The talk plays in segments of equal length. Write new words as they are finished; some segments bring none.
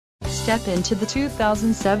step into the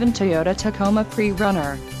 2007 Toyota Tacoma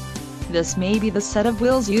PreRunner. This may be the set of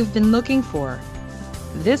wheels you've been looking for.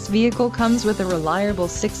 This vehicle comes with a reliable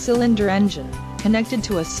 6-cylinder engine, connected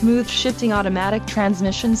to a smooth shifting automatic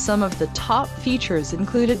transmission. Some of the top features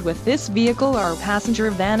included with this vehicle are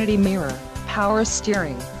passenger vanity mirror, power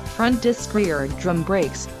steering, front disc rear drum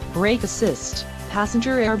brakes, brake assist,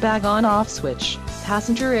 passenger airbag on-off switch,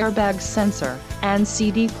 passenger airbag sensor, and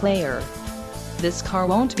CD player. This car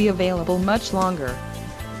won't be available much longer.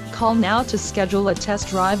 Call now to schedule a test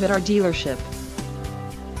drive at our dealership.